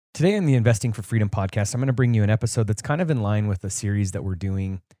Today on the Investing for Freedom podcast, I'm going to bring you an episode that's kind of in line with a series that we're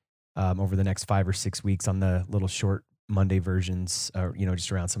doing over the next 5 or 6 weeks on the little short Monday versions,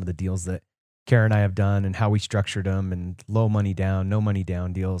 just around some of the deals that Kara and I have done and how we structured them and low money down, no money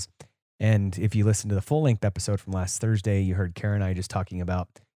down deals. And if you listen to the full length episode from last Thursday, you heard Kara and I just talking about,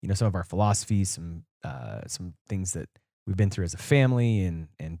 some of our philosophies, some things that we've been through as a family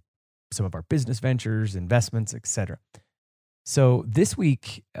and some of our business ventures, investments, etc. So this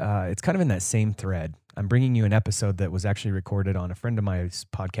week, it's kind of in that same thread. I'm bringing you an episode that was actually recorded on a friend of mine's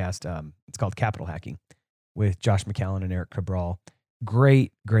podcast. It's called Capital Hacking with Josh McCallen and Erik Cabral.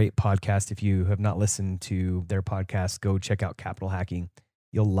 Great podcast. If you have not listened to their podcast, go check out Capital Hacking.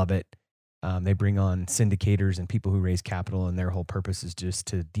 You'll love it. They bring on syndicators and people who raise capital, and their whole purpose is just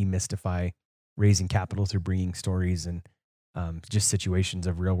to demystify raising capital through bringing stories and just situations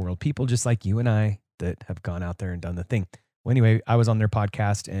of real world people just like you and I that have gone out there and done the thing. Well, anyway, I was on their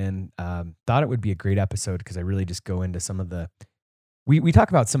podcast and thought it would be a great episode because I really just go into some of the, we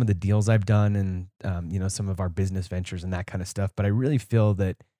talk about some of the deals I've done and, some of our business ventures and that kind of stuff. But I really feel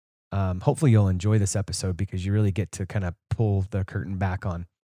that hopefully you'll enjoy this episode because you really get to kind of pull the curtain back on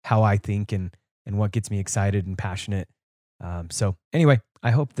how I think and what gets me excited and passionate. So anyway, I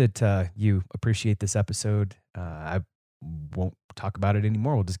hope that you appreciate this episode. I won't talk about it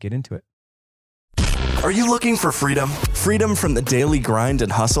anymore. We'll just get into it. Are you looking for freedom? Freedom from the daily grind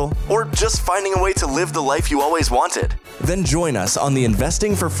and hustle? Or just finding a way to live the life you always wanted? Then join us on the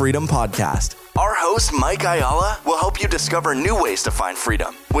Investing for Freedom podcast. Our host, Mike Ayala, will help you discover new ways to find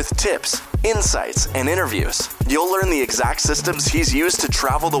freedom with tips, insights, and interviews. You'll learn the exact systems he's used to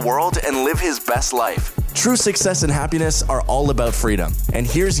travel the world and live his best life. True success and happiness are all about freedom. And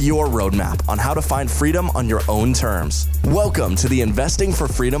here's your roadmap on how to find freedom on your own terms. Welcome to the Investing for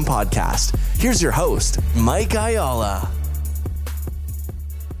Freedom podcast. Here's your host, Mike Ayala.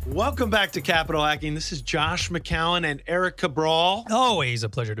 Welcome back to Capital Hacking. This is Josh McCallen and Erik Cabral. Always a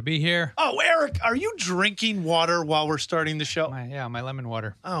pleasure to be here. Oh, Erik, are you drinking water while we're starting the show? My lemon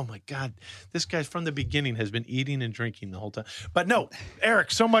water. Oh, my God. This guy from the beginning has been eating and drinking the whole time. But no,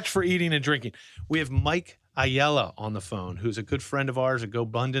 Erik, so much for eating and drinking. We have Mike Ayala on the phone, who's a good friend of ours, a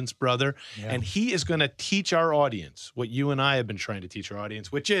GoBundance brother, and he is going to teach our audience what you and I have been trying to teach our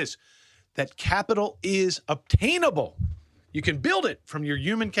audience, which is that capital is obtainable. You can build it from your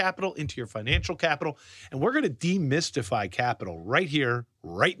human capital into your financial capital. And we're going to demystify capital right here,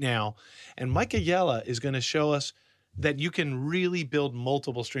 right now. And Mike Ayala is going to show us that you can really build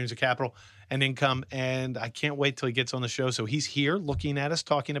multiple streams of capital and income. And I can't wait till he gets on the show. So he's here looking at us,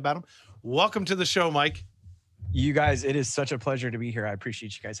 talking about him. Welcome to the show, Mike. You guys, it is such a pleasure to be here. I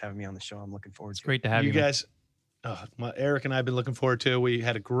appreciate you guys having me on the show. I'm looking forward to it. It's great to have you. You guys, Erik and I have been looking forward to it. We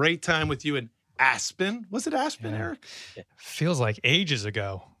had a great time with you in Aspen. Was it Aspen, Erik? It feels like ages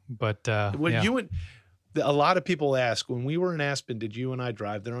ago, but you and a lot of people ask, when we were in Aspen, did you and I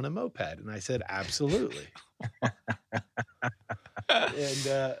drive there on a moped? And I said, absolutely.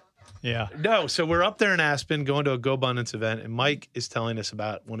 No. So we're up there in Aspen going to a GoBundance event, and Mike is telling us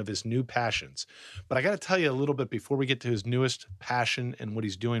about one of his new passions. But I got to tell you a little bit before we get to his newest passion and what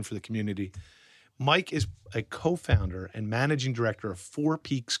he's doing for the community. Mike is a co-founder and managing director of Four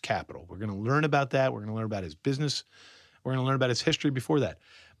Peaks Capital. We're going to learn about that. We're going to learn about his business. We're going to learn about his history before that.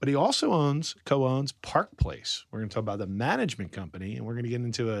 But he also co-owns Park Place. We're going to talk about the management company, and we're going to get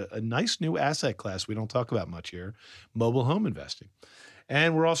into a nice new asset class we don't talk about much here, mobile home investing.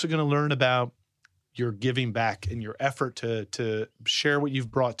 And we're also going to learn about your giving back and your effort to share what you've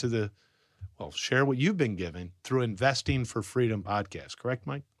brought to share what you've been given through Investing for Freedom podcast. Correct,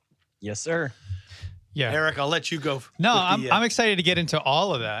 Mike? Yes, sir. Yeah. Erik, I'll let you go. No, I'm excited to get into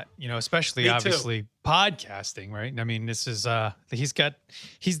all of that, especially obviously podcasting, right? I mean, this is,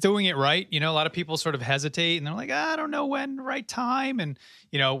 he's doing it right. A lot of people sort of hesitate and they're like, I don't know when, right time. And,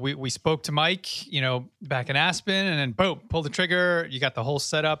 we spoke to Mike, back in Aspen, and then boom, pull the trigger. You got the whole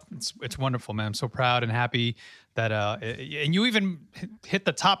setup. It's wonderful, man. I'm so proud and happy that, and you even hit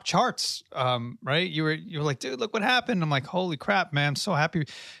the top charts, right? You were like, dude, look what happened. I'm like, holy crap, man. I'm so happy.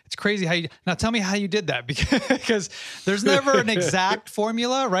 It's crazy now tell me how you did that because there's never an exact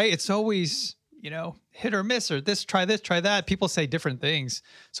formula, right? It's always, hit or miss or try this, try that. People say different things.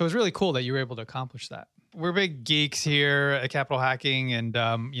 So it's really cool that you were able to accomplish that. We're big geeks here at Capital Hacking, and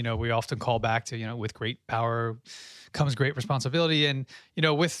we often call back to, with great power comes great responsibility. And,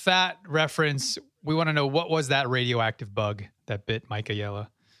 with that reference, we want to know, what was that radioactive bug that bit Mike Ayala,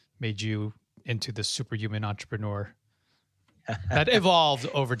 made you into the superhuman entrepreneur that evolved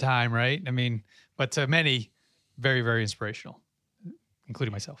over time, right? I mean, but to many, very, very inspirational,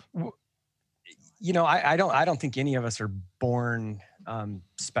 including myself. I don't think any of us are born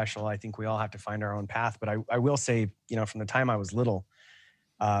special. I think we all have to find our own path. But I will say, from the time I was little,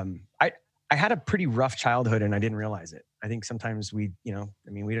 I had a pretty rough childhood and I didn't realize it. I think sometimes we don't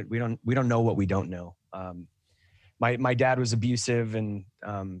know what we don't know. My dad was abusive and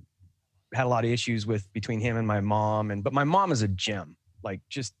had a lot of issues between him and my mom. But my mom is a gem, like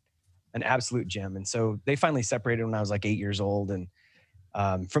just an absolute gem. And so they finally separated when I was like 8 years old. And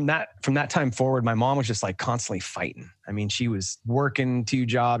from that time forward, my mom was just like constantly fighting. I mean, she was working 2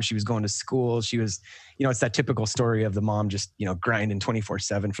 jobs. She was going to school. She was, it's that typical story of the mom just, grinding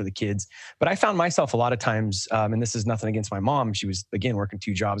 24/7 for the kids. But I found myself a lot of times, and this is nothing against my mom. She was, again, working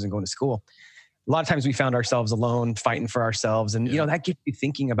 2 jobs and going to school. A lot of times we found ourselves alone, fighting for ourselves. And, that gets you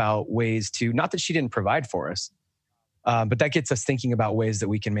thinking about ways to, not that she didn't provide for us, but that gets us thinking about ways that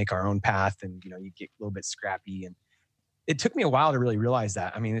we can make our own path. And, you get a little bit scrappy. And it took me a while to really realize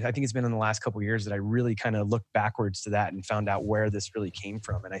that. I mean, I think it's been in the last couple of years that I really kind of looked backwards to that and found out where this really came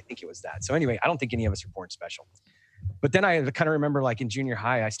from. And I think it was that. So anyway, I don't think any of us are born special. But then I kind of remember like in junior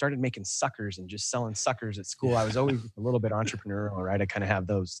high, I started making suckers and just selling suckers at school. I was always a little bit entrepreneurial, right? I kind of have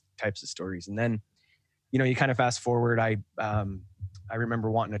those types of stories. And then, you kind of fast forward, I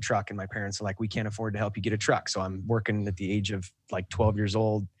remember wanting a truck and my parents are like, we can't afford to help you get a truck. So I'm working at the age of like 12 years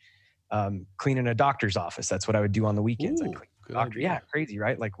old, cleaning a doctor's office. That's what I would do on the weekends. Ooh, doctor. Yeah, crazy,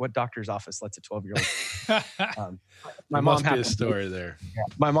 right? Like what doctor's office lets a 12-year-old? My mom had a story there. Yeah,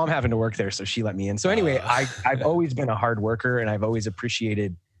 my mom having to work there, so she let me in. So anyway, I've always been a hard worker, and I've always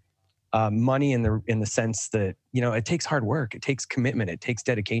appreciated money in the sense that it takes hard work, it takes commitment, it takes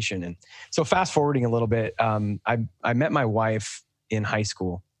dedication. And so fast forwarding a little bit, I met my wife in high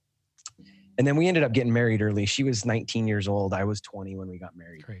school. And then we ended up getting married early. She was 19 years old. I was 20 when we got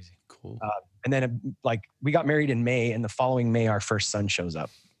married. Crazy. Cool. And then we got married in May, and the following May, our first son shows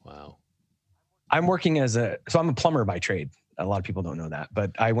up. Wow. I'm working so I'm a plumber by trade. A lot of people don't know that,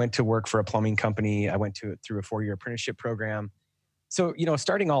 but I went to work for a plumbing company. I went through a 4-year apprenticeship program. So,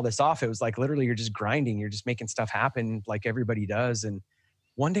 starting all this off, it was like, literally you're just grinding. You're just making stuff happen like everybody does. And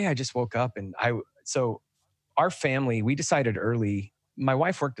one day I just woke up and so our family, we decided early. My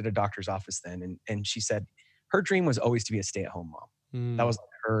wife worked at a doctor's office then, and she said her dream was always to be a stay-at-home mom.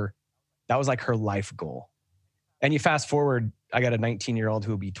 That was like her life goal. And you fast forward, I got a 19-year-old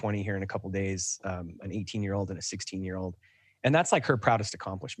who will be 20 here in a couple of days, an 18-year-old and a 16-year-old. And that's like her proudest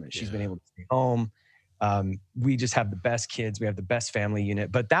accomplishment. She's been able to stay home. We just have the best kids. We have the best family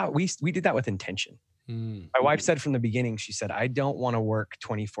unit, but we did that with intention. My wife said from the beginning, she said, I don't want to work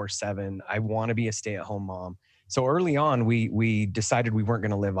 24/7. I want to be a stay-at-home mom. So early on, we decided we weren't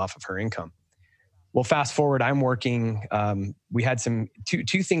going to live off of her income. Well, fast forward, I'm working. We had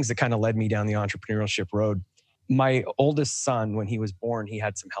two things that kind of led me down the entrepreneurship road. My oldest son, when he was born, he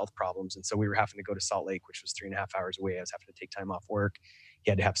had some health problems. And so we were having to go to Salt Lake, which was 3.5 hours away. I was having to take time off work.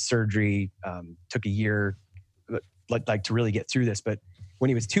 He had to have surgery. Took a year like to really get through this. But when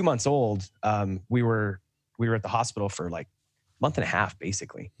he was 2 months old, we were at the hospital for like a month and a half,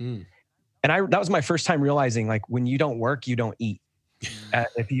 basically. And that was my first time realizing, like, when you don't work, you don't eat.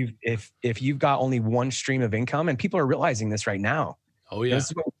 If you've got only one stream of income, and people are realizing this right now. Oh yeah. This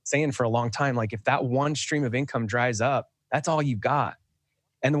is what I've been saying for a long time. Like, if that one stream of income dries up, that's all you've got.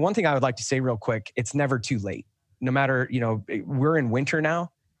 And the one thing I would like to say real quick, it's never too late. No matter, we're in winter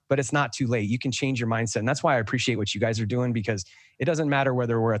now, but it's not too late. You can change your mindset. And that's why I appreciate what you guys are doing, because it doesn't matter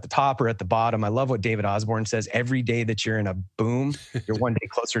whether we're at the top or at the bottom. I love what David Osborne says. Every day that you're in a boom, you're one day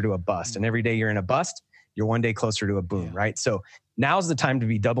closer to a bust. And every day you're in a bust, you're one day closer to a boom, right? So now's the time to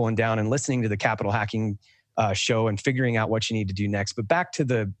be doubling down and listening to the Capital Hacking show and figuring out what you need to do next. But back to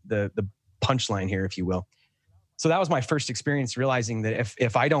the punchline here, if you will. So that was my first experience realizing that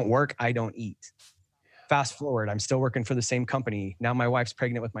if I don't work, I don't eat. Fast forward, I'm still working for the same company. Now my wife's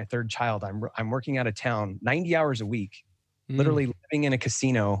pregnant with my third child. I'm working out of town 90 hours a week, literally living in a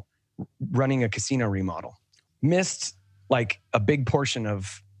casino, running a casino remodel. Missed like a big portion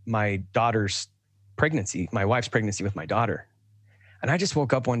of my daughter's pregnancy, my wife's pregnancy with my daughter. And I just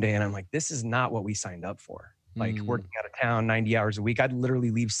woke up one day and I'm like, this is not what we signed up for. Like working out of town 90 hours a week. I'd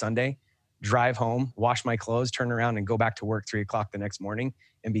literally leave Sunday, drive home, wash my clothes, turn around and go back to work 3 o'clock the next morning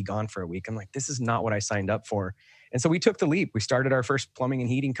and be gone for a week. I'm like, this is not what I signed up for. And so we took the leap. We started our first plumbing and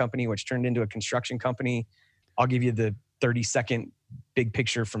heating company, which turned into a construction company. I'll give you the 30-second big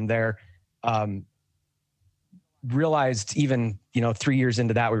picture from there. Realized even, 3 years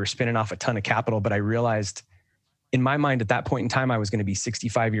into that, we were spinning off a ton of capital, but I realized in my mind at that point in time, I was going to be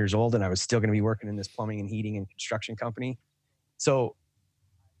 65 years old and I was still going to be working in this plumbing and heating and construction company. So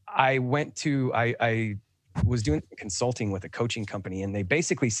I was doing consulting with a coaching company, and they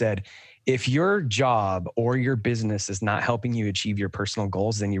basically said, if your job or your business is not helping you achieve your personal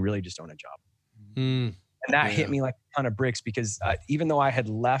goals, then you really just own a job. And that hit me like a ton of bricks, because even though I had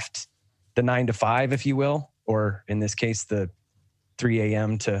left the 9 to 5, if you will, or in this case, the 3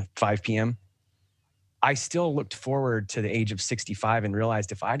 a.m. to 5 p.m., I still looked forward to the age of 65 and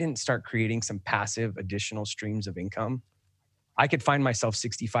realized if I didn't start creating some passive additional streams of income, I could find myself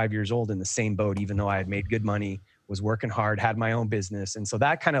 65 years old in the same boat, even though I had made good money, was working hard, had my own business. And so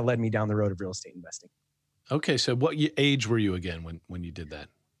that kind of led me down the road of real estate investing. Okay. So what age were you again when you did that?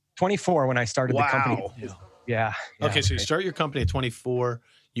 24 when I started the company. Yeah. Okay. So you start your company at 24,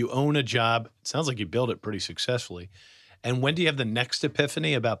 you own a job. It sounds like you built it pretty successfully. And when do you have the next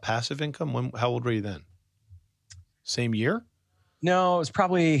epiphany about passive income? How old were you then? Same year? No, it was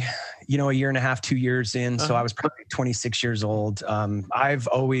probably, a year and a half, 2 years in. So I was probably 26 years old. I've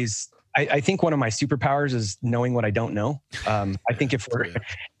always, I think one of my superpowers is knowing what I don't know. I think if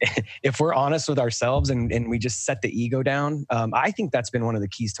we're honest with ourselves and we just set the ego down, I think that's been one of the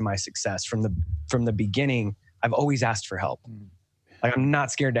keys to my success from the beginning. I've always asked for help. Like, I'm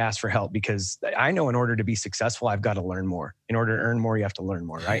not scared to ask for help, because I know in order to be successful, I've got to learn more. In order to earn more, you have to learn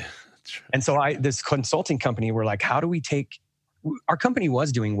more, right? That's right. And so this consulting company, we're like, how do we take, our company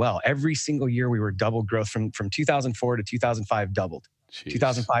was doing well. Every single year we were double growth from 2004 to 2005, doubled. Jeez.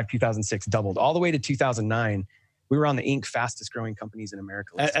 2005, 2006, doubled. All the way to 2009, we were on the Inc. fastest growing companies in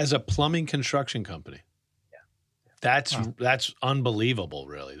America. As a plumbing construction company. Yeah. That's unbelievable,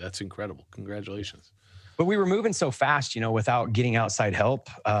 really. That's incredible. Congratulations. But we were moving so fast, without getting outside help,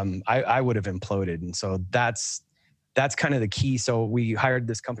 I would have imploded. And so that's kind of the key. So we hired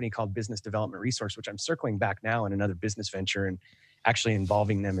this company called Business Development Resource, which I'm circling back now in another business venture and actually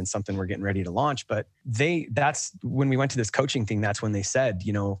involving them in something we're getting ready to launch. But that's when we went to this coaching thing, that's when they said,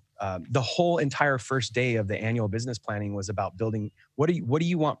 the whole entire first day of the annual business planning was about building, what do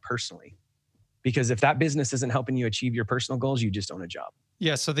you want personally? Because if that business isn't helping you achieve your personal goals, you just own a job.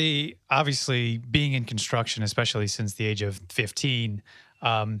 Yeah. So obviously being in construction, especially since the age of 15,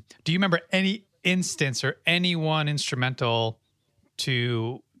 do you remember any instance or anyone instrumental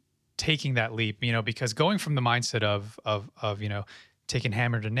to taking that leap? Because going from the mindset of taking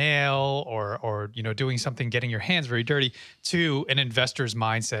hammer to nail or doing something, getting your hands very dirty, to an investor's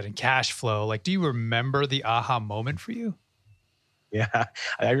mindset and cash flow. Like, do you remember the aha moment for you? Yeah,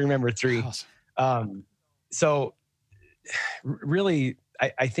 I remember 3. Awesome. So really,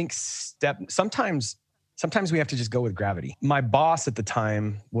 I think sometimes we have to just go with gravity. My boss at the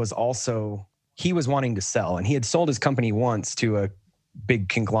time he was wanting to sell, and he had sold his company once to a big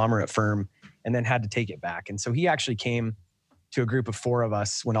conglomerate firm and then had to take it back. And so he actually came to a group of 4 of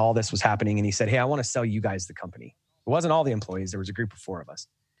us when all this was happening. And he said, hey, I want to sell you guys the company. It wasn't all the employees. There was a group of 4 of us.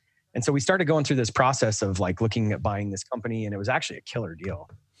 And so we started going through this process of like looking at buying this company. And it was actually a killer deal.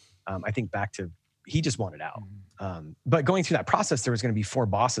 I think back to, he just wanted out. But going through that process, there was going to be 4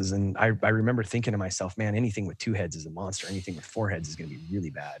 bosses. And I remember thinking to myself, man, anything with 2 heads is a monster. Anything with 4 heads is going to be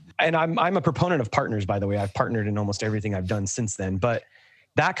really bad. And I'm a proponent of partners, by the way. I've partnered in almost everything I've done since then. But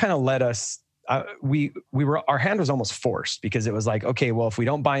that kind of led us, our hand was almost forced, because it was like, okay, well, if we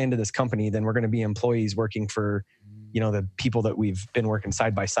don't buy into this company, then we're going to be employees working for, the people that we've been working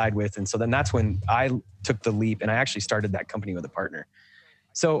side by side with. And so then that's when I took the leap, and I actually started that company with a partner.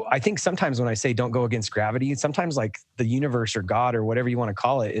 So I think sometimes when I say don't go against gravity, sometimes like the universe or God or whatever you want to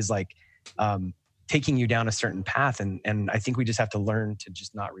call it is like taking you down a certain path. And I think we just have to learn to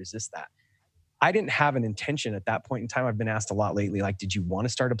just not resist that. I didn't have an intention at that point in time. I've been asked a lot lately, like, did you want to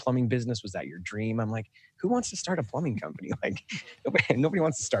start a plumbing business? Was that your dream? I'm like, who wants to start a plumbing company? Like nobody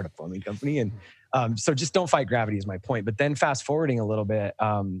wants to start a plumbing company. And so just don't fight gravity is my point. But then fast forwarding a little bit,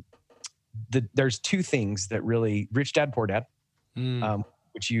 there's 2 things that really, Rich Dad, Poor Dad,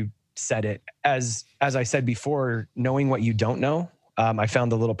 which you said it. As I said before, knowing what you don't know, I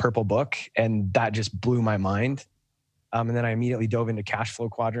found the little purple book, and that just blew my mind. And then I immediately dove into Cash Flow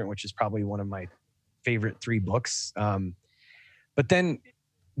Quadrant, which is probably one of my favorite 3 books. But then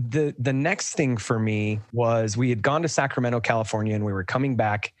the next thing for me was we had gone to Sacramento, California, and we were coming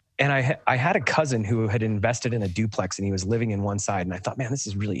back. And I had a cousin who had invested in a duplex, and he was living in one side. And I thought, man, this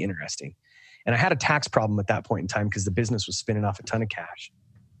is really interesting. And I had a tax problem at that point in time because the business was spinning off a ton of cash.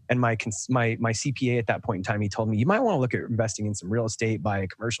 And my CPA at that point in time, he told me, you might want to look at investing in some real estate, buy a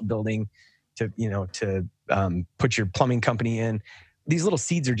commercial building to put your plumbing company in. These little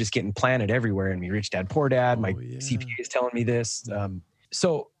seeds are just getting planted everywhere. And Rich Dad, Poor Dad, my CPA is telling me this.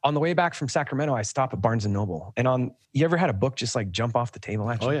 So on the way back from Sacramento, I stopped at Barnes & Noble. And you ever had a book just like jump off the table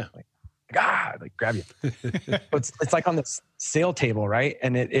at you? Oh, yeah. Like, like grab you. It's like on this sale table, right?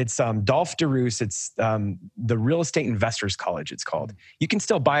 And it's Dolph DeRoos. It's the Real Estate Investors College, it's called. You can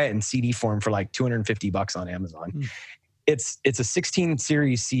still buy it in CD form for like $250 on Amazon. It's a 16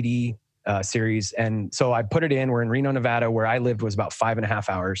 series CD series. And so I put it in. We're in Reno, Nevada. Where I lived was about 5.5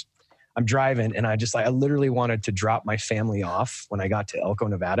 hours. I'm driving, and I literally wanted to drop my family off when I got to Elko,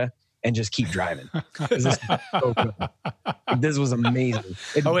 Nevada, and just keep driving. This was so good. This was amazing.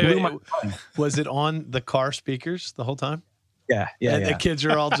 It blew my mind. Was it on the car speakers the whole time? Yeah. And the kids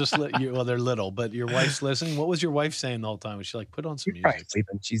are all just well, they're little, but your wife's listening. What was your wife saying the whole time? Was she like, put on some music? Probably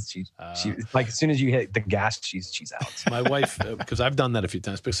sleeping. She's like, as soon as you hit the gas, she's out. My wife, because I've done that a few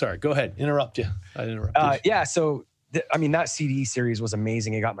times. But sorry, go ahead. Interrupt you. I interrupt you. Yeah. So that CD series was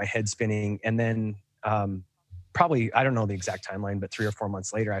amazing. It got my head spinning, and then probably, I don't know the exact timeline, but 3 or 4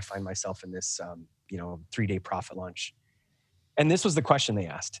 months later, I find myself in this 3-day profit launch. And this was the question they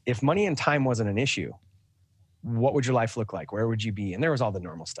asked: if money and time wasn't an issue, what would your life look like? Where would you be? And there was all the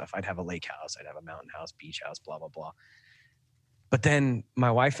normal stuff. I'd have a lake house. I'd have a mountain house, beach house, blah, blah, blah. But then my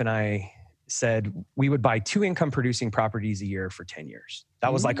wife and I said we would buy 2 income producing properties a year for 10 years.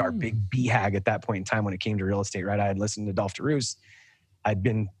 That was like our big BHAG at that point in time when it came to real estate, right? I had listened to Dolph DeRoos. I'd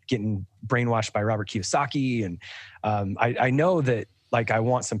been getting brainwashed by Robert Kiyosaki. And I know that like I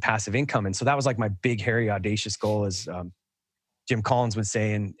want some passive income. And so that was like my big, hairy, audacious goal, as Jim Collins would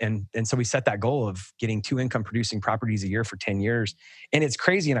say. And so we set that goal of getting 2 income producing properties a year for 10 years. And it's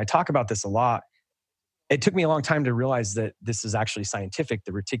crazy. And I talk about this a lot. It took me a long time to realize that this is actually scientific,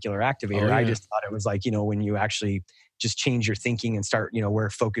 the reticular activator. I just thought it was like, when you actually just change your thinking and start, where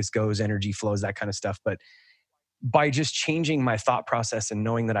focus goes, energy flows, that kind of stuff. But by just changing my thought process and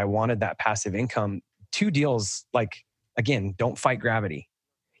knowing that I wanted that passive income, 2 deals, like, again, don't fight gravity.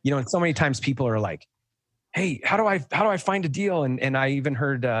 And so many times people are like, hey, how do I find a deal? And I even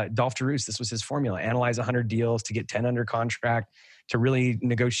heard Dolph DeRoos, this was his formula: analyze 100 deals to get 10 under contract, to really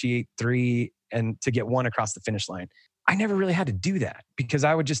negotiate 3, and to get 1 across the finish line. I never really had to do that because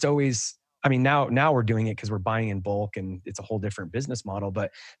I would just always, now we're doing it because we're buying in bulk and it's a whole different business model.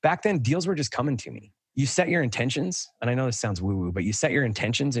 But back then, deals were just coming to me. You set your intentions, and I know this sounds woo-woo, but you set your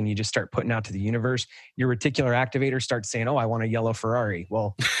intentions and you just start putting out to the universe. Your reticular activator starts saying, oh, I want a yellow Ferrari.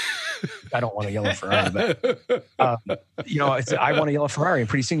 Well, I don't want a yellow Ferrari, but I want a yellow Ferrari. And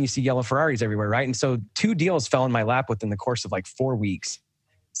pretty soon you see yellow Ferraris everywhere, right? And so 2 deals fell in my lap within the course of like 4 weeks.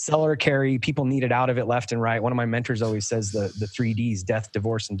 Seller carry, people needed out of it left and right. One of my mentors always says the 3 Ds: death,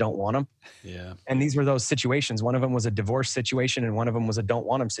 divorce, and don't want them. Yeah. And these were those situations. One of them was a divorce situation, and one of them was a don't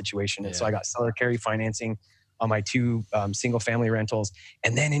want them situation. And so I got seller carry financing on my 2 single family rentals.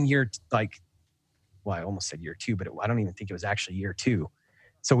 And then in I almost said year 2, but I don't even think it was actually year 2.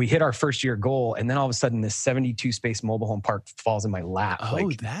 So we hit our first year goal, and then all of a sudden this 72 space mobile home park falls in my lap.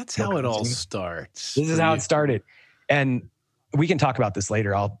 Oh, that's how it all starts. This is how it started. And we can talk about this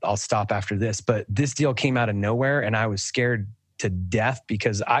later. I'll stop after this, but this deal came out of nowhere, and I was scared to death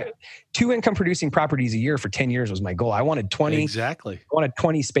because 2 income producing properties a year for 10 years was my goal. I wanted 20. Exactly. I wanted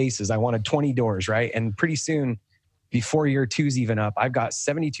 20 spaces. I wanted 20 doors, right? And pretty soon, before year 2's even up, I've got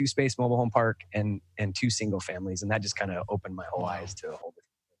 72 space mobile home park and 2 single families. And that just kind of opened my whole eyes to a whole different.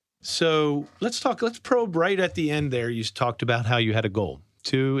 So let's probe right at the end there. You talked about how you had a goal: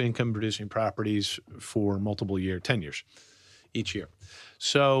 2 income producing properties for multiple 10 years each year.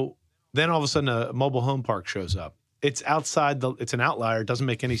 So then all of a sudden a mobile home park shows up. It's it's an outlier. It doesn't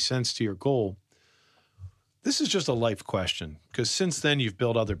make any sense to your goal. This is just a life question, because since then you've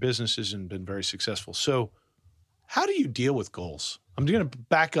built other businesses and been very successful. So how do you deal with goals? I'm going to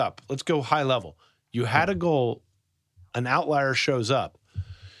back up. Let's go high level. You had a goal, an outlier shows up.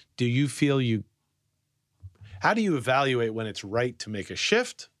 Do you feel how do you evaluate when it's right to make a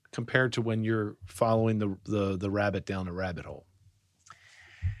shift compared to when you're following the rabbit down the rabbit hole?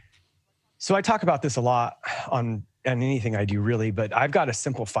 So I talk about this a lot on anything I do, really, but I've got a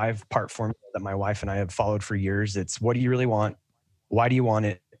simple 5-part formula that my wife and I have followed for years. It's: what do you really want? Why do you want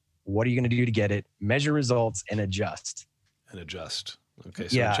it? What are you going to do to get it? Measure results and adjust. Okay.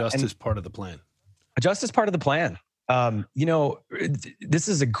 So adjust is part of the plan. Adjust is part of the plan. This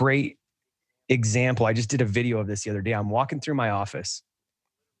is a great example. I just did a video of this the other day. I'm walking through my office,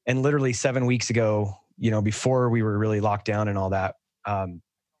 and literally 7 weeks ago, before we were really locked down and all that,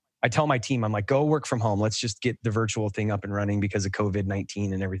 I tell my team, I'm like, go work from home. Let's just get the virtual thing up and running because of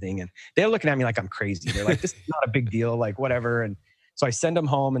COVID-19 and everything. And they're looking at me like I'm crazy. They're like, this is not a big deal, like whatever. And so I send them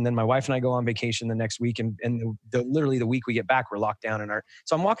home, and then my wife and I go on vacation the next week. And literally the week we get back, we're locked down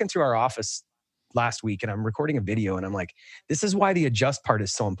so I'm walking through our office last week, and I'm recording a video, and I'm like, this is why the adjust part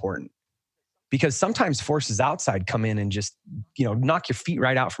is so important. because sometimes forces outside come in and just, knock your feet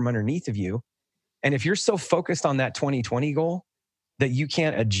right out from underneath of you. And if you're so focused on that 2020 goal that you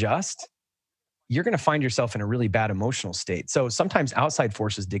can't adjust, you're going to find yourself in a really bad emotional state. So sometimes outside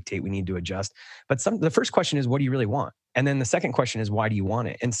forces dictate we need to adjust. But the first question is, what do you really want? And then the second question is, why do you want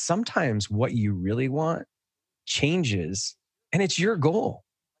it? And sometimes what you really want changes, and it's your goal.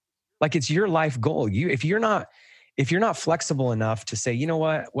 Like, it's your life goal. If you're not flexible enough to say, you know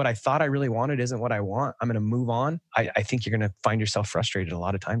what I thought I really wanted isn't what I want, I'm going to move on. I think you're going to find yourself frustrated a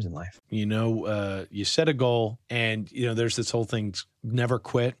lot of times in life. You set a goal, and there's this whole thing, never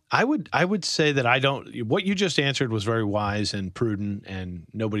quit. I would say that what you just answered was very wise and prudent, and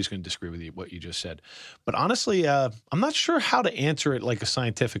nobody's going to disagree with you, what you just said. But honestly, I'm not sure how to answer it like a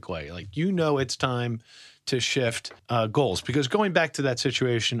scientific way. Like, it's time to shift goals, because going back to that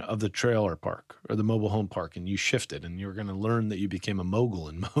situation of the trailer park or the mobile home park, and you shifted and you're going to learn that you became a mogul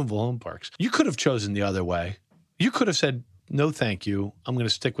in mobile home parks. You could have chosen the other way. You could have said, no, thank you. I'm going to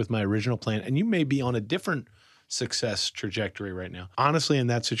stick with my original plan. And you may be on a different success trajectory right now. Honestly, in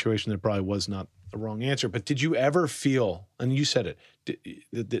that situation, there probably was not the wrong answer. But did you ever feel, and you said it,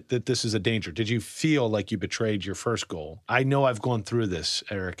 that this is a danger? Did you feel like you betrayed your first goal? I know I've gone through this,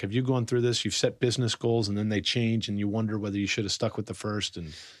 Erik. Have you gone through this? You've set business goals and then they change and you wonder whether you should have stuck with the first,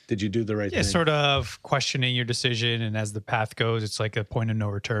 and did you do the right thing? Yeah, sort of questioning your decision. And as the path goes, it's like a point of no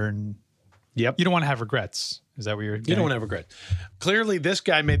return. Yep. You don't want to have regrets. Is that what you're saying? You don't want to have regret. Clearly, this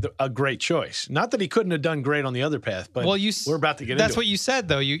guy made a great choice. Not that he couldn't have done great on the other path, but we're about to get into it. That's what you said,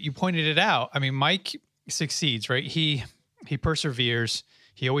 though. You pointed it out. I mean, Mike succeeds, right? He perseveres.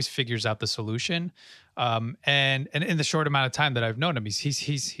 He always figures out the solution. And in the short amount of time that I've known him,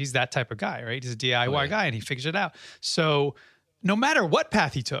 he's that type of guy, right? He's a DIY guy, and he figures it out. So no matter what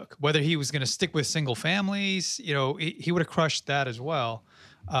path he took, whether he was going to stick with single families, he would have crushed that as well.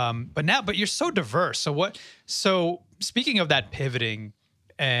 But you're so diverse. So speaking of that pivoting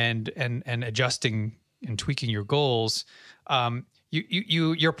and adjusting and tweaking your goals,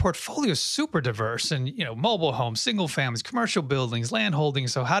 your portfolio is super diverse, and mobile homes, single families, commercial buildings, land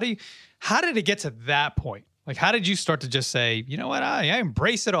holdings. So how did it get to that point? Like, how did you start to just say, you know what, I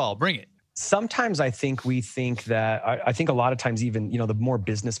embrace it all, bring it? Sometimes I think I think a lot of times, even, the more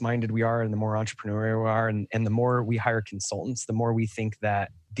business minded we are and the more entrepreneurial we are, and the more we hire consultants, the more we think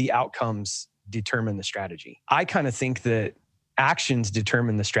that the outcomes determine the strategy. I kind of think that actions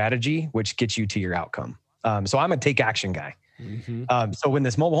determine the strategy, which gets you to your outcome. So I'm a take action guy. Mm-hmm. So when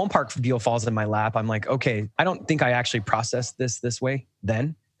this mobile home park deal falls in my lap, I'm like, okay, I don't think I actually processed this way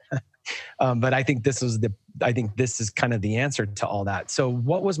then. But I think this is kind of the answer to all that. So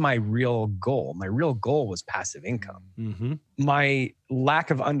what was my real goal? My real goal was passive income. Mm-hmm. My lack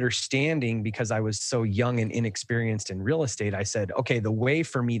of understanding, because I was so young and inexperienced in real estate, I said, okay, the way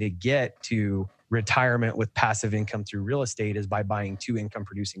for me to get to retirement with passive income through real estate is by buying 2 income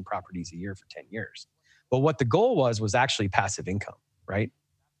producing properties a year for 10 years. But what the goal was actually passive income, right?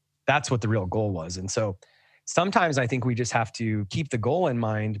 That's what the real goal was. And so sometimes I think we just have to keep the goal in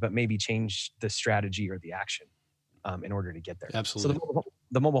mind, but maybe change the strategy or the action in order to get there. Absolutely. So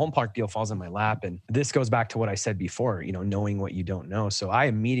the mobile home park deal falls in my lap. And this goes back to what I said before, knowing what you don't know. So I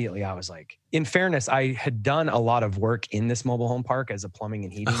was like, in fairness, I had done a lot of work in this mobile home park as a plumbing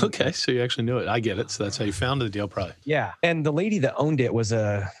and heating. Okay. So you actually knew it. I get it. So that's how you found the deal, probably. Yeah. And the lady that owned it was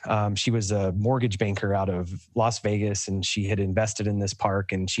she was a mortgage banker out of Las Vegas, and she had invested in this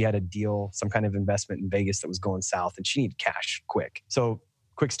park, and she had a deal, some kind of investment in Vegas that was going south, and she needed cash quick. So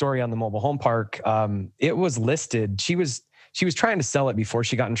quick story on the mobile home park. It was listed. She was trying to sell it before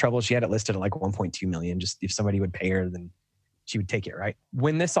she got in trouble. She had it listed at like 1.2 million. Just if somebody would pay her, then she would take it, right?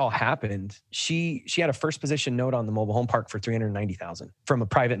 When this all happened, she had a first position note on the mobile home park for $390,000 from a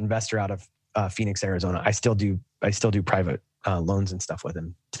private investor out of Phoenix, Arizona. I still do private loans and stuff with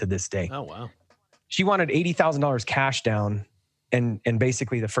him to this day. Oh, wow. She wanted $80,000 cash down, and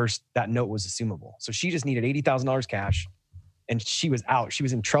basically that note was assumable. So she just needed $80,000 cash, and she was out. She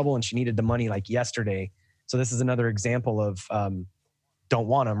was in trouble, and she needed the money like yesterday. So this is another example of don't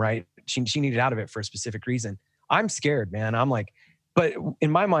want them, right? She needed out of it for a specific reason. I'm scared, man. I'm like, but in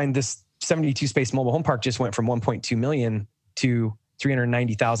my mind, this 72 space mobile home park just went from 1.2 million to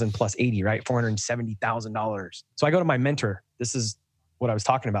 390,000 plus 80, right? $470,000. So I go to my mentor. This is what I was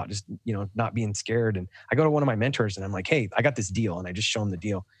talking about, just, not being scared. And I go to one of my mentors and I'm like, hey, I got this deal. And I just show him the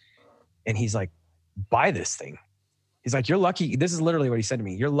deal. And he's like, buy this thing. He's like, you're lucky. This is literally what he said to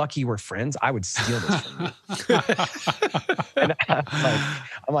me. You're lucky we're friends. I would steal this from you. And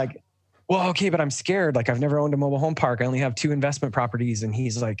I'm like, well, okay, but I'm scared. Like, I've never owned a mobile home park. I only have 2 investment properties. And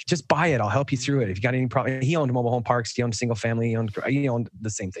he's like, just buy it. I'll help you through it. If you got any problem. He owned mobile home parks. He owned single family. He owned the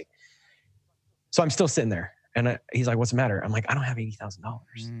same thing. So I'm still sitting there. And he's like, what's the matter? I'm like, I don't have $80,000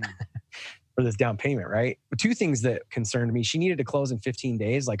 for this down payment, right? But two things that concerned me. She needed to close in 15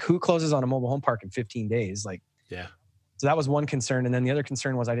 days. Like, who closes on a mobile home park in 15 days? Like, yeah. So that was one concern. And then the other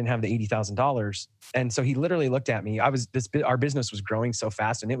concern was I didn't have the $80,000. And so he literally looked at me. Our business was growing so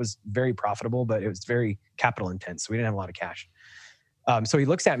fast and it was very profitable, but it was very capital intense. So we didn't have a lot of cash. So he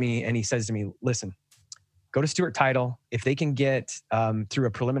looks at me and he says to me, listen, go to Stewart Title. If they can get through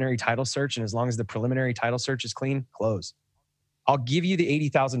a preliminary title search, and as long as the preliminary title search is clean, close. I'll give you the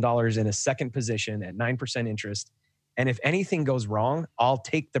 $80,000 in a second position at 9% interest. And if anything goes wrong, I'll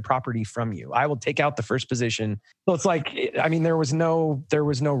take the property from you. I will take out the first position. So it's like, I mean, there was no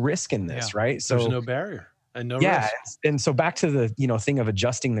risk in this, right? So there's no barrier and no risk. And so back to the thing of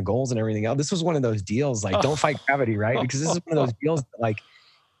adjusting the goals and everything else. This was one of those deals, like don't fight gravity, right? Because this is one of those deals that, like,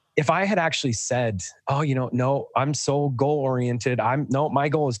 if I had actually said, oh, no, I'm so goal oriented. My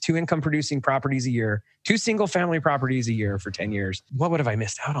goal is 2 income producing properties a year, 2 single family properties a year for 10 years. What would have I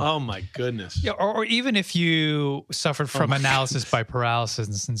missed out on? Oh my goodness. Yeah, or even if you suffered from analysis by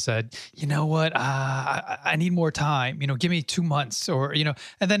paralysis and said, you know what, I need more time, give me 2 months or, and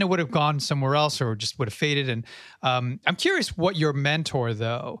then it would have gone somewhere else or just would have faded. And I'm curious what your mentor,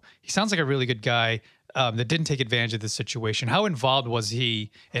 though, he sounds like a really good guy. That didn't take advantage of the situation. How involved was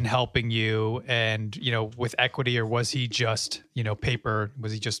he in helping you and, with equity, or was he just, paper?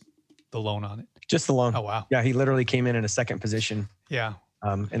 Was he just the loan on it? Just the loan. Oh, wow. Yeah. He literally came in a second position. Yeah.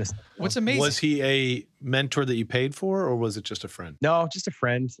 What's amazing. Was he a mentor that you paid for, or was it just a friend? No, just a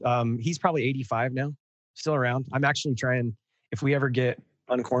friend. He's probably 85 now, still around. I'm actually trying, if we ever get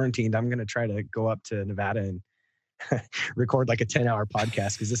unquarantined, I'm going to try to go up to Nevada and record like a 10-hour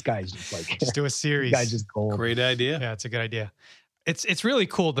podcast, because this guy's just like just do a series. This guy's just gold. Great idea. Yeah, it's a good idea. It's really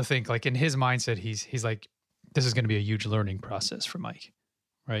cool to think, like, in his mindset, he's like, this is going to be a huge learning process for Mike,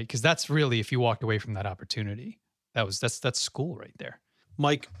 right? Because that's really, if you walked away from that opportunity, that's school right there.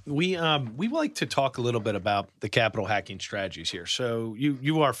 Mike, we like to talk a little bit about the capital hacking strategies here. So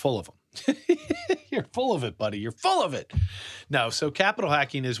you are full of them. You're full of it, buddy. You're full of it. No, so capital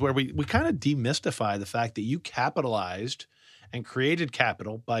hacking is where we kind of demystify the fact that you capitalized and created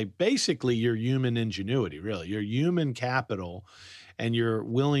capital by basically your human ingenuity, really, your human capital and your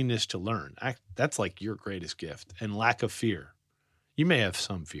willingness to learn. That's like your greatest gift, and lack of fear. You may have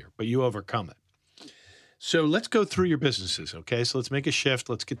some fear, but you overcome it. So let's go through your businesses, okay? So let's make a shift.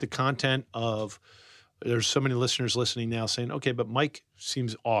 Let's get the content of, there's so many listeners listening now saying, okay, but Mike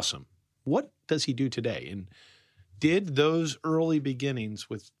seems awesome. What does he do today? And did those early beginnings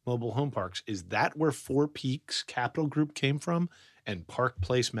with mobile home parks, is that where Four Peaks Capital Group came from, and Park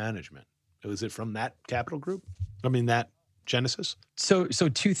Place Management? Was it from that capital group? I mean, that genesis? So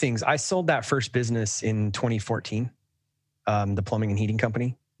two things. I sold that first business in 2014, the plumbing and heating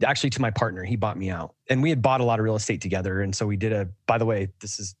company. Actually, to my partner, he bought me out. And we had bought a lot of real estate together. And so we did by the way,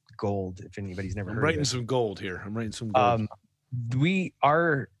 this is gold, if anybody's never heard of it. I'm writing some gold here.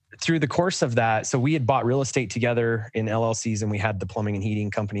 Through the course of that, so we had bought real estate together in LLCs, and we had the plumbing and heating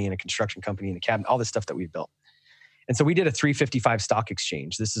company and a construction company and a cabinet, all this stuff that we built. And so we did a 355 stock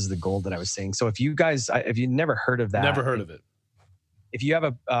exchange. This is the gold that I was saying. So if you've never heard of that. Never heard of it. If you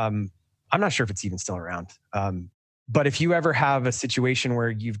have I'm not sure if it's even still around. But if you ever have a situation where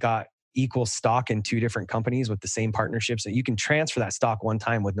you've got equal stock in 2 different companies with the same partnerships, that you can transfer that stock one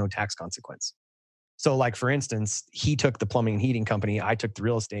time with no tax consequence. So like, for instance, he took the plumbing and heating company, I took the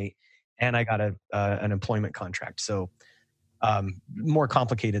real estate, and I got an employment contract. So more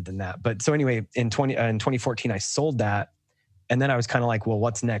complicated than that. But so anyway, in 2014, I sold that. And then I was kind of like, well,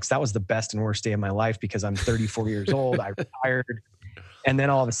 what's next? That was the best and worst day of my life, because I'm 34 years old. I retired. And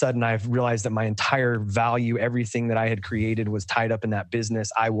then all of a sudden I've realized that my entire value, everything that I had created, was tied up in that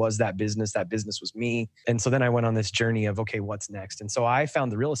business. I was that business was me. And so then I went on this journey of, okay, what's next? And so I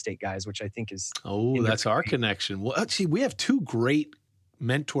found the real estate guys, which I think is... Oh, that's our connection. Well, see, we have 2 great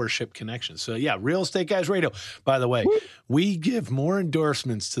mentorship connections. So yeah, Real Estate Guys Radio. By the way, we give more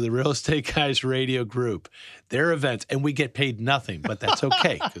endorsements to the Real Estate Guys Radio group, their events, and we get paid nothing, but that's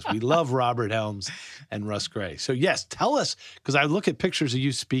okay, because we love Robert Helms and Russ Gray. So yes, tell us, because I look at pictures of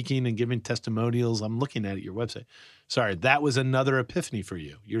you speaking and giving testimonials. I'm looking at your website. Sorry, that was another epiphany for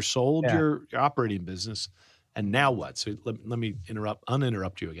you. You sold your operating business, and now what? So let me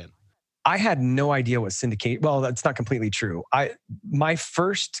uninterrupt you again. I had no idea what syndicate. Well, that's not completely true. My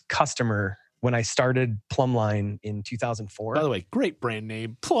first customer when I started Plumline in 2004. By the way, great brand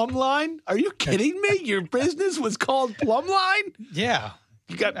name, Plumline. Are you kidding me? Your business was called Plumline? Yeah.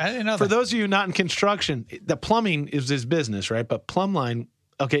 I didn't know that. For those of you not in construction, the plumbing is his business, right? But Plumline,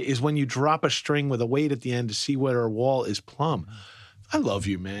 okay, is when you drop a string with a weight at the end to see whether a wall is plumb. I love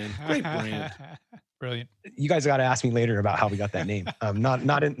you, man. Great brand. Brilliant. You guys got to ask me later about how we got that name.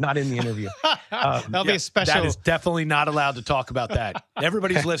 Not in the interview. That'll be a special. That is definitely not allowed to talk about that.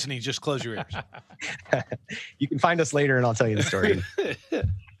 Everybody's listening. Just close your ears. You can find us later and I'll tell you the story.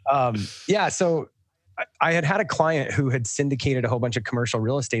 Yeah. So I had a client who had syndicated a whole bunch of commercial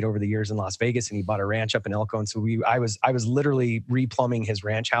real estate over the years in Las Vegas, and he bought a ranch up in Elko. And so I was literally replumbing his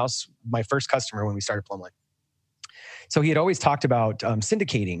ranch house, my first customer when we started Plumline. So he had always talked about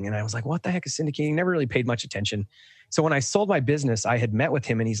syndicating. And I was like, what the heck is syndicating? Never really paid much attention. So when I sold my business, I had met with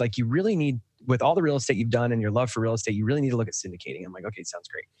him and he's like, you really need, with all the real estate you've done and your love for real estate, you really need to look at syndicating. I'm like, okay, sounds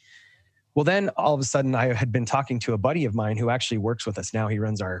great. Well, then all of a sudden I had been talking to a buddy of mine who actually works with us now. He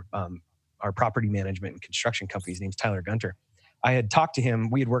runs our property management and construction company. His name's Tyler Gunter. I had talked to him.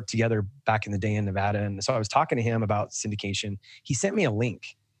 We had worked together back in the day in Nevada. And so I was talking to him about syndication. He sent me a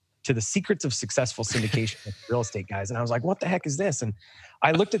link to the secrets of successful syndication with real estate guys. And I was like, what the heck is this? And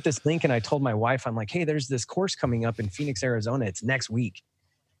I looked at this link and I told my wife, I'm like, hey, there's this course coming up in Phoenix, Arizona. It's next week.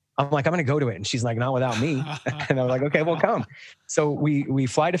 I'm like, I'm going to go to it. And she's like, not without me. And I was like, okay, well, come. So we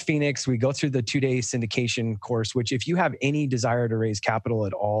fly to Phoenix. We go through the 2-day syndication course, which if you have any desire to raise capital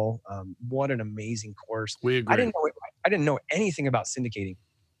at all, what an amazing course. We agree. I didn't know anything about syndicating.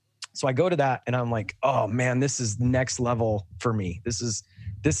 So I go to that and I'm like, oh man, this is next level for me. This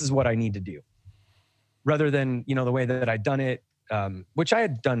is what I need to do. Rather than, the way that I'd done it, which I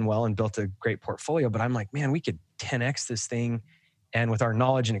had done well and built a great portfolio, but I'm like, man, we could 10X this thing. And with our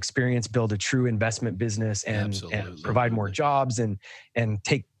knowledge and experience, build a true investment business and provide more jobs and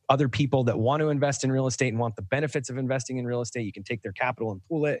take other people that want to invest in real estate and want the benefits of investing in real estate. You can take their capital and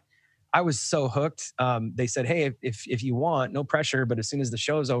pool it. I was so hooked. They said, hey, if you want, no pressure, but as soon as the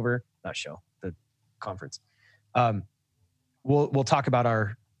show's over, the conference, we'll talk about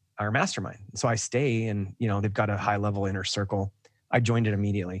our mastermind. So I stay and, they've got a high level inner circle. I joined it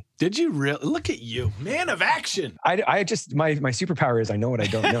immediately. Did you really? Look at you, man of action. I just, my superpower is I know what I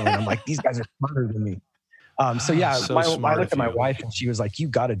don't know. And I'm like, these guys are smarter than me. I looked at my wife and she was like, you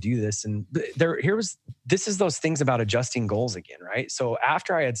got to do this. And this is those things about adjusting goals again, right? So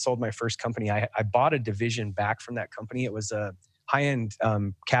after I had sold my first company, I bought a division back from that company. It was a high-end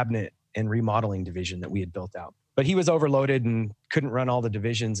cabinet and remodeling division that we had built out. But he was overloaded and couldn't run all the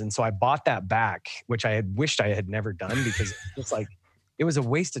divisions. And so I bought that back, which I had wished I had never done because it's like, it was a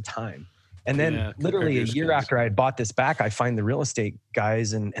waste of time. And then literally a year after I had bought this back, I find the real estate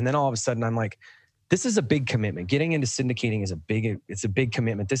guys. And then all of a sudden I'm like, this is a big commitment. Getting into syndicating is it's a big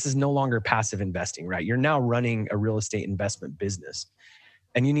commitment. This is no longer passive investing, right? You're now running a real estate investment business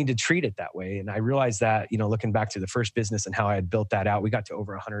and you need to treat it that way. And I realized that, looking back to the first business and how I had built that out, we got to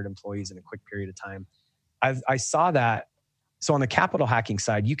over 100 employees in a quick period of time. I saw that. So on the capital hacking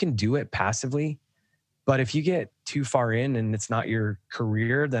side, you can do it passively, but if you get too far in and it's not your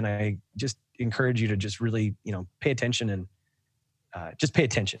career, then I just encourage you to just really, pay attention and just pay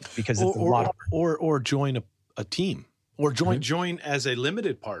attention because it's a lot of or join a team or join as a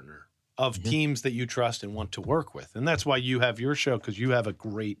limited partner of teams that you trust and want to work with. And that's why you have your show, because you have a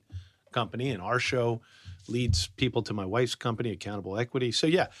great company, and our show leads people to my wife's company, Accountable Equity. So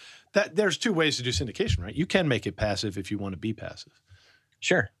yeah, there's two ways to do syndication, right? You can make it passive if you want to be passive.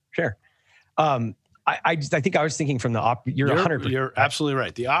 Sure. I think I was thinking from the you're 100%. You're absolutely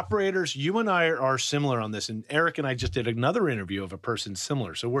right. The operators, you and I are similar on this. And Erik and I just did another interview of a person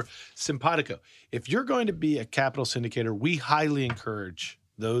similar. So we're simpatico. If you're going to be a capital syndicator, we highly encourage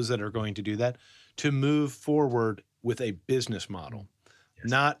those that are going to do that to move forward with a business model,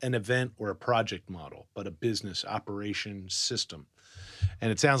 not an event or a project model, but a business operation system.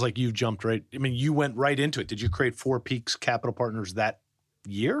 And it sounds like you jumped you went right into it. Did you create Four Peaks Capital Partners that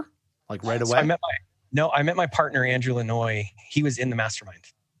year? Like right away? So I met my partner, Andrew Lanoy. He was in the mastermind.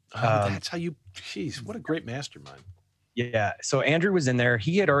 That's how what a great mastermind. Yeah. So Andrew was in there.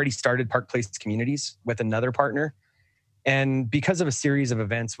 He had already started Park Place Communities with another partner. And because of a series of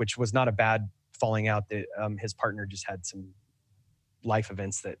events, which was not a bad falling out, that his partner just had some life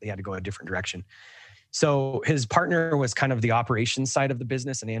events that they had to go a different direction. So his partner was kind of the operations side of the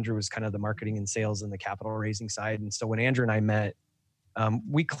business, and Andrew was kind of the marketing and sales and the capital raising side. And so when Andrew and I met,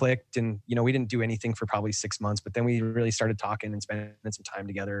 we clicked, and we didn't do anything for probably 6 months, but then we really started talking and spending some time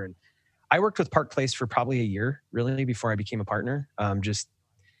together. And I worked with Park Place for probably a year, really, before I became a partner. I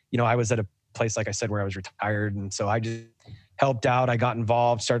was at a place, like I said, where I was retired, and so I just helped out. I got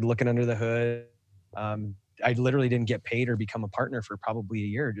involved, started looking under the hood. I literally didn't get paid or become a partner for probably a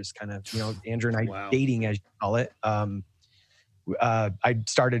year, just kind of, Andrew and I dating, as you call it. I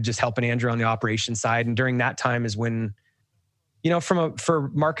started just helping Andrew on the operations side. And during that time is when for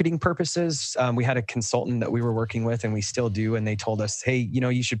marketing purposes, we had a consultant that we were working with, and we still do. And they told us, hey,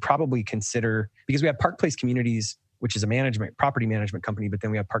 you should probably consider, because we have Park Place Communities, which is a property management company, but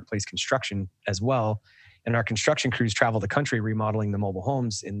then we have Park Place Construction as well. And our construction crews travel the country remodeling the mobile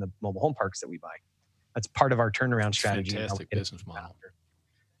homes in the mobile home parks that we buy. That's part of our turnaround strategy. Fantastic business model.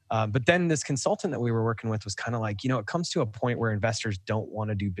 But then this consultant that we were working with was kind of like, it comes to a point where investors don't want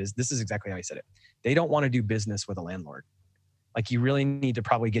to do business. This is exactly how I said it. They don't want to do business with a landlord. Like, you really need to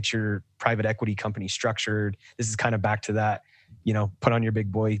probably get your private equity company structured. This is kind of back to that, put on your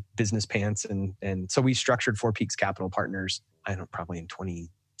big boy business pants. And so we structured Four Peaks Capital Partners, probably in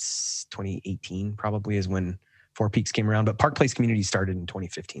 2018 probably is when Four Peaks came around. But Park Place Community started in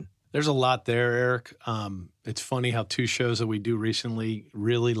 2015. There's a lot there, Erik. It's funny how 2 shows that we do recently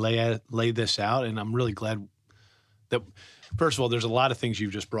really lay this out. And I'm really glad that, first of all, there's a lot of things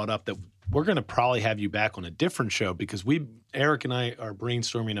you've just brought up that we're going to probably have you back on a different show, because Erik and I are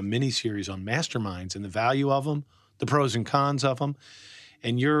brainstorming a mini series on masterminds and the value of them, the pros and cons of them.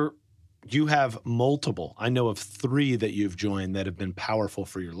 And you have multiple. I know of 3 that you've joined that have been powerful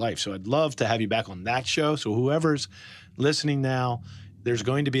for your life. So I'd love to have you back on that show. So whoever's listening now, there's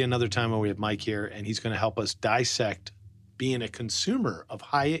going to be another time when we have Mike here, and he's going to help us dissect being a consumer of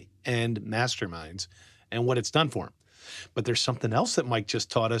high-end masterminds and what it's done for him. But there's something else that Mike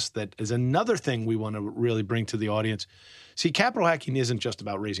just taught us that is another thing we want to really bring to the audience. See, capital hacking isn't just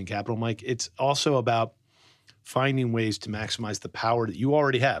about raising capital, Mike. It's also about finding ways to maximize the power that you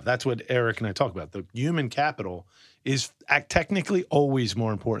already have. That's what Erik and I talk about. The human capital is technically always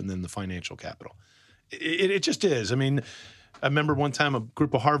more important than the financial capital. It just is. I mean, I remember one time a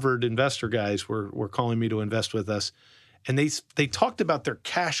group of Harvard investor guys were calling me to invest with us. And they talked about their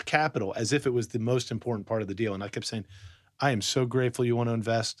cash capital as if it was the most important part of the deal. And I kept saying, I am so grateful you want to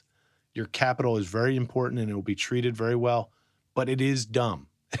invest. Your capital is very important and it will be treated very well, but it is dumb.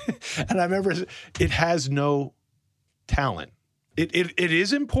 And I remember it has no talent. It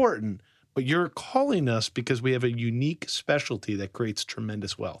is important, but you're calling us because we have a unique specialty that creates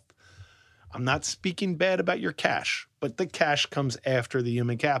tremendous wealth. I'm not speaking bad about your cash, but the cash comes after the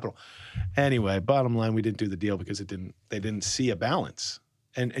human capital. Anyway, bottom line, we didn't do the deal because they didn't see a balance.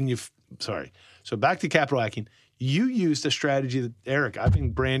 So back to capital hacking. You used a strategy that, Erik, I've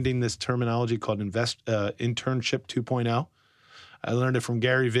been branding this terminology called internship 2.0. I learned it from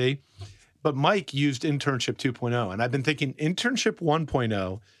Gary Vee. But Mike used internship 2.0. And I've been thinking internship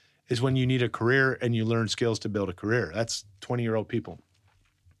 1.0 is when you need a career and you learn skills to build a career. That's 20-year-old people.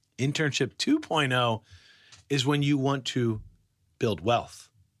 Internship 2.0 is when you want to build wealth.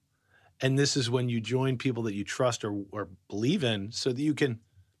 And this is when you join people that you trust or believe in so that you can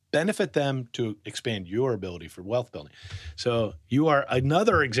benefit them to expand your ability for wealth building. So you are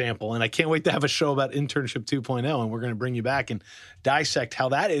another example, and I can't wait to have a show about Internship 2.0, and we're going to bring you back and dissect how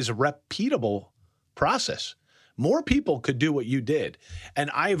that is a repeatable process. More people could do what you did. And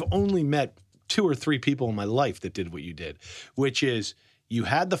I've only met 2 or 3 people in my life that did what you did, which is you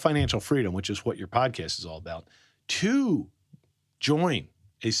had the financial freedom, which is what your podcast is all about, to join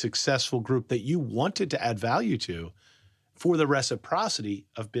a successful group that you wanted to add value to for the reciprocity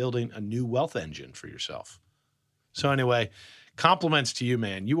of building a new wealth engine for yourself. So anyway, compliments to you,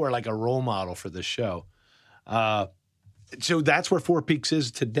 man. You are like a role model for this show. So that's where Four Peaks is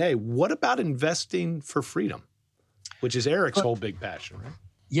today. What about investing for freedom, which is Erik's whole big passion, right?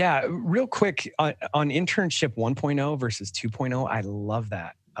 Yeah, real quick on internship 1.0 versus 2.0, I love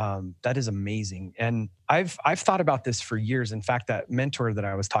that. That is amazing. And I've thought about this for years. In fact, that mentor that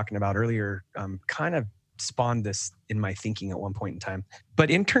I was talking about earlier kind of spawned this in my thinking at one point in time. But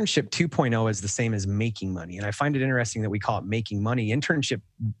internship 2.0 is the same as making money. And I find it interesting that we call it making money. Internship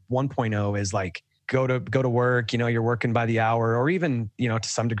 1.0 is like, go to work, you're working by the hour, or even, to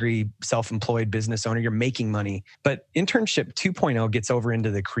some degree, self-employed business owner, you're making money. But internship 2.0 gets over into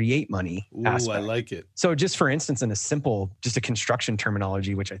the create money aspect. I like it. So just for instance, in just a construction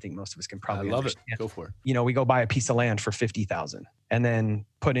terminology, which I think most of us can probably understand. It. Go for it. We go buy a piece of land for $50,000 and then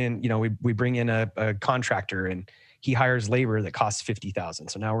put in, we bring in a contractor and he hires labor that costs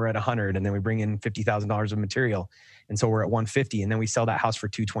 $50,000. So now we're at 100, and then we bring in $50,000 of material. And so we're at 150, and then we sell that house for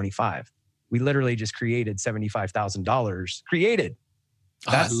 $225. We literally just created $75,000. Created.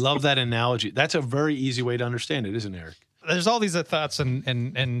 I love that analogy. That's a very easy way to understand it, isn't it, Erik? There's all these thoughts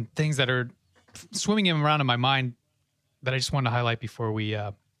and things that are swimming around in my mind that I just wanted to highlight before we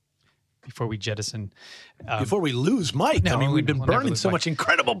jettison. Before we lose Mike. No, we've been burning so much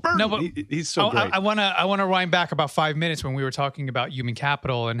incredible burn. No, but he's so great. I want to rewind back about 5 minutes when we were talking about human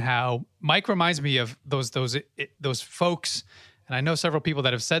capital and how Mike reminds me of those folks, and I know several people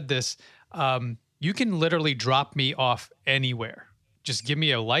that have said this. you can literally drop me off anywhere. Just give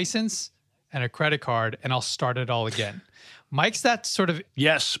me a license and a credit card and I'll start it all again. Mike's that sort of...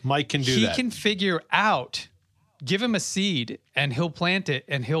 Yes, Mike can do that. He can figure out, give him a seed and he'll plant it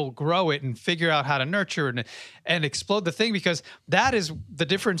and he'll grow it and figure out how to nurture and explode the thing, because that is the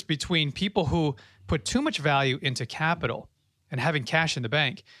difference between people who put too much value into capital and having cash in the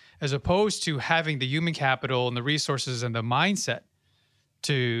bank, as opposed to having the human capital and the resources and the mindset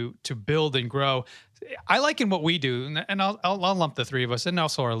to build and grow. I liken what we do, and I'll lump the three of us and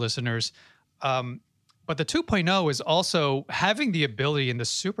also our listeners. But the 2.0 is also having the ability and the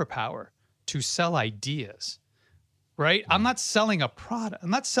superpower to sell ideas, right? I'm not selling a product.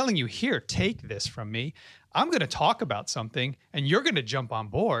 I'm not selling you, here, take this from me. I'm going to talk about something and you're going to jump on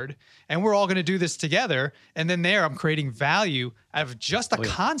board and we're all going to do this together. And then I'm creating value out of just a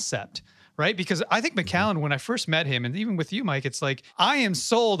concept, right? Because I think McCallen, when I first met him, and even with you, Mike, it's like, I am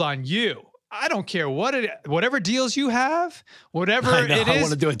sold on you. I don't care whatever deals you have, whatever it is. I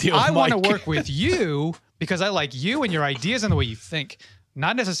want to do a deal with I want to Mike. work with you because I like you and your ideas and the way you think,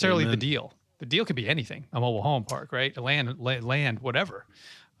 not necessarily the deal. The deal could be anything, a mobile home park, right? Land, whatever.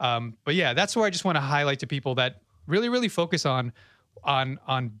 But yeah, that's where I just want to highlight to people that really, really focus on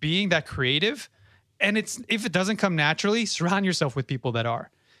being that creative. And if it doesn't come naturally, surround yourself with people that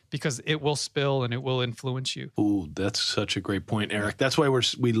are, because it will spill and it will influence you. Ooh, that's such a great point, Erik. That's why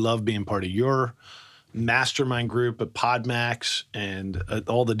we love being part of your mastermind group at PodMax and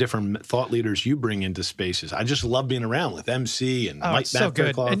all the different thought leaders you bring into spaces. I just love being around with MC and Mike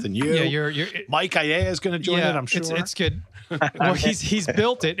Faircloth and you. Yeah, Mike Ayala is going to join it, I'm sure. It's good. Well, he's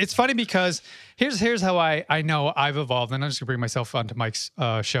built it. It's funny because here's how I know I've evolved, and I'm just gonna bring myself onto Mike's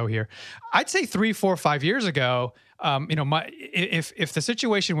show here. I'd say 3, 4, 5 years ago, if the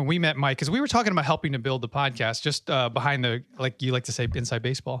situation when we met Mike, because we were talking about helping to build the podcast just behind the, like you like to say, inside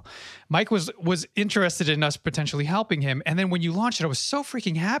baseball. Mike was interested in us potentially helping him, and then when you launched it, I was so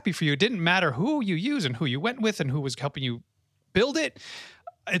freaking happy for you. It didn't matter who you use and who you went with and who was helping you build it.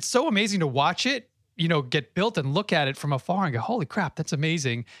 It's so amazing to watch it, get built and look at it from afar and go, holy crap, that's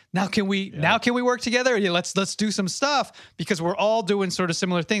amazing. Now can we work together? Yeah, let's do some stuff, because we're all doing sort of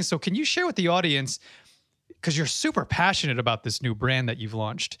similar things. So can you share with the audience, because you're super passionate about this new brand that you've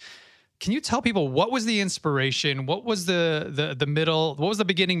launched, can you tell people what was the inspiration? What was the middle? What was the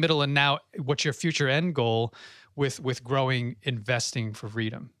beginning, middle, and now what's your future end goal with growing Investing for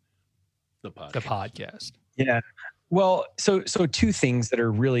Freedom? The podcast. Yeah. Well, so two things that are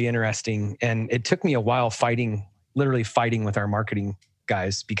really interesting, and it took me a while literally fighting with our marketing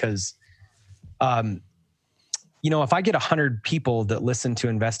guys, because, if I get 100 people that listen to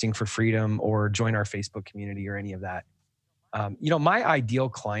Investing for Freedom or join our Facebook community or any of that, my ideal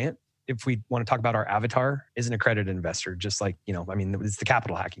client, if we want to talk about our avatar, is an accredited investor, just like, it's the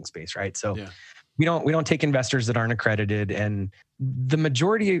capital hacking space, right? So we don't take investors that aren't accredited. And the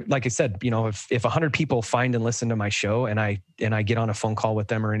majority, like I said, if 100 people find and listen to my show and I get on a phone call with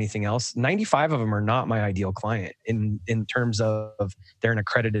them or anything else, 95 of them are not my ideal client in terms of they're an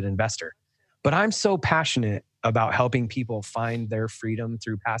accredited investor. But I'm so passionate about helping people find their freedom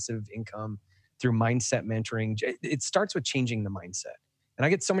through passive income, through mindset mentoring. It starts with changing the mindset. And I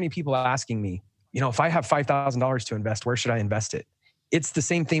get so many people asking me, if I have $5,000 to invest, where should I invest it? It's the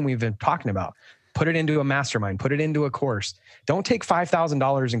same thing we've been talking about. Put it into a mastermind, put it into a course. Don't take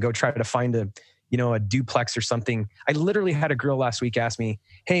 $5,000 and go try to find a duplex or something. I literally had a girl last week ask me,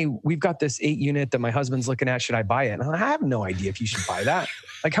 hey, we've got this 8 unit that my husband's looking at. Should I buy it? And I'm like, I have no idea if you should buy that.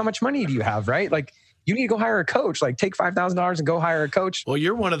 Like, how much money do you have, right? Like, you need to go hire a coach. Like, take $5,000 and go hire a coach. Well,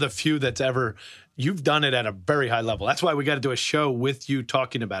 you're one of the few you've done it at a very high level. That's why we got to do a show with you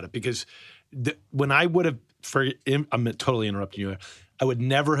talking about it, because when I would have, I'm totally interrupting you. I would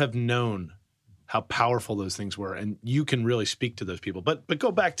never have known how powerful those things were. And you can really speak to those people. But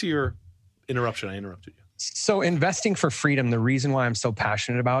go back to your interruption. I interrupted you. So Investing for Freedom, the reason why I'm so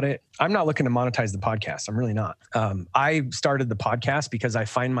passionate about it, I'm not looking to monetize the podcast. I'm really not. I started the podcast because I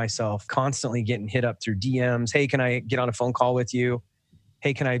find myself constantly getting hit up through DMs. Hey, can I get on a phone call with you?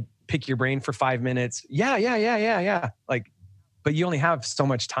 Hey, can I pick your brain for 5 minutes? Yeah. But you only have so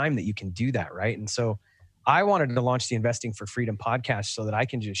much time that you can do that, right? And so I wanted to launch the Investing for Freedom podcast so that I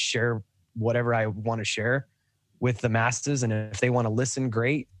can just share whatever I want to share with the masses. And if they want to listen,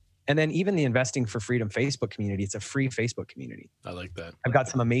 great. And then even the Investing for Freedom Facebook community, it's a free Facebook community. I like that. I've got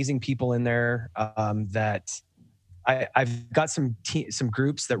some amazing people in there that I've got some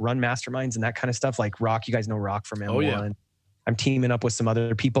groups that run masterminds and that kind of stuff, like Rock. You guys know Rock from M1. Oh, yeah. I'm teaming up with some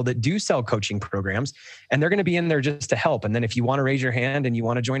other people that do sell coaching programs, and they're going to be in there just to help. And then if you want to raise your hand and you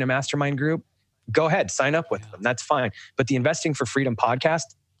want to join a mastermind group, go ahead, sign up with them. That's fine. But the Investing for Freedom podcast,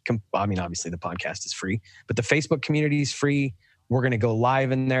 I mean, obviously the podcast is free, but the Facebook community is free. We're going to go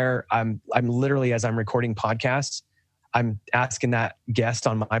live in there. I'm literally, as I'm recording podcasts, I'm asking that guest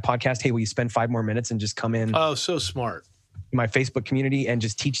on my podcast, hey, will you spend 5 more minutes and just come in? Oh, so smart. My Facebook community and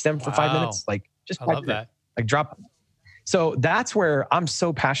just teach them for 5 minutes. Like just I love that. Like drop. So that's where I'm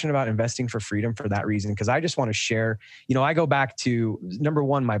so passionate about investing for freedom for that reason. Cause I just want to share, I go back to number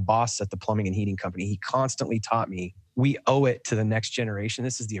one, my boss at the plumbing and heating company. He constantly taught me, we owe it to the next generation.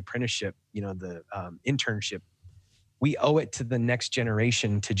 This is the apprenticeship, the internship. We owe it to the next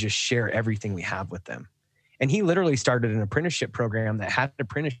generation to just share everything we have with them. And he literally started an apprenticeship program that had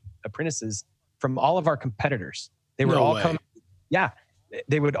apprentices from all of our competitors. They were all coming. Yeah.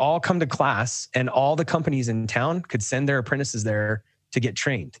 They would all come to class, and all the companies in town could send their apprentices there to get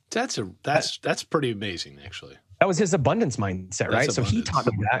trained. That's pretty amazing, actually. That was his abundance mindset, right? That's so he taught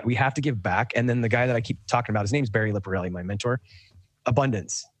me that we have to give back. And then the guy that I keep talking about, his name's Barry Liparelli, my mentor.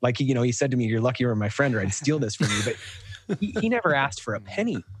 Abundance. Like, he said to me, you're lucky you're my friend, or I'd steal this from you. But he never asked for a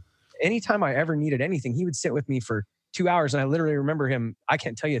penny. Anytime I ever needed anything, he would sit with me for 2 hours. And I literally remember him, I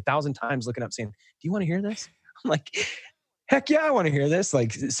can't tell you 1,000 times, looking up saying, do you want to hear this? I'm like, heck yeah, I want to hear this.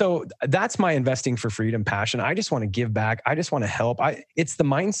 Like, so that's my investing for freedom passion. I just want to give back. I just want to help. It's the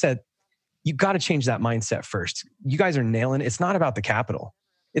mindset. You got to change that mindset first. You guys are nailing it. It's not about the capital.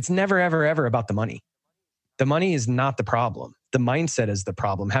 It's never, ever, ever about the money. The money is not the problem. The mindset is the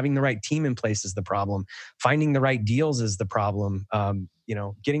problem. Having the right team in place is the problem. Finding the right deals is the problem.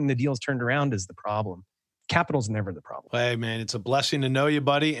 Getting the deals turned around is the problem. Capital's never the problem. Hey, man, it's a blessing to know you,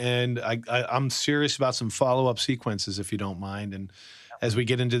 buddy. And I'm serious about some follow-up sequences, if you don't mind. And as we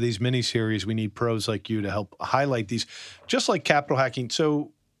get into these mini-series, we need pros like you to help highlight these, just like capital hacking.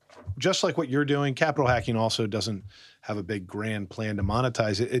 So just like what you're doing, capital hacking also doesn't have a big grand plan to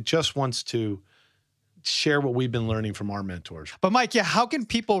monetize it. It just wants to share what we've been learning from our mentors. But Mike, how can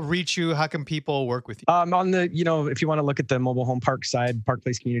people reach you? How can people work with you? On the, if you want to look at the mobile home park side, Park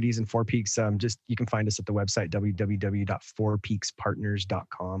Place Communities and Four Peaks, you can find us at the website,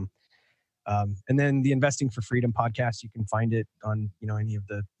 www.fourpeakspartners.com. And then the Investing for Freedom podcast, you can find it on, any of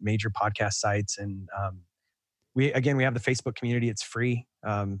the major podcast sites. And we have the Facebook community. It's free.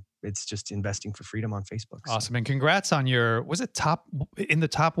 It's just Investing for Freedom on Facebook. Awesome. And congrats on was it in the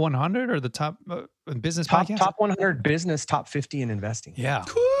top 100 or the top business podcast? Top 100 business, top 50 in investing. Yeah.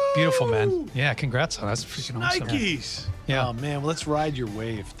 Cool. Beautiful, man. Yeah. Congrats on that. That's freaking awesome. Nikes. Yeah. Oh man. Well, let's ride your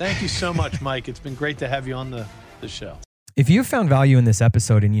wave. Thank you so much, Mike. It's been great to have you on the show. If you've found value in this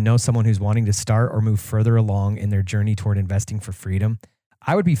episode and you know someone who's wanting to start or move further along in their journey toward investing for freedom,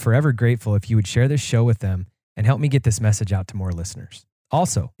 I would be forever grateful if you would share this show with them and help me get this message out to more listeners.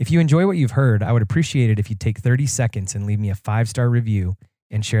 Also, if you enjoy what you've heard, I would appreciate it if you take 30 seconds and leave me a 5-star review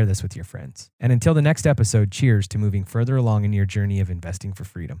and share this with your friends. And until the next episode, cheers to moving further along in your journey of investing for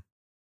freedom.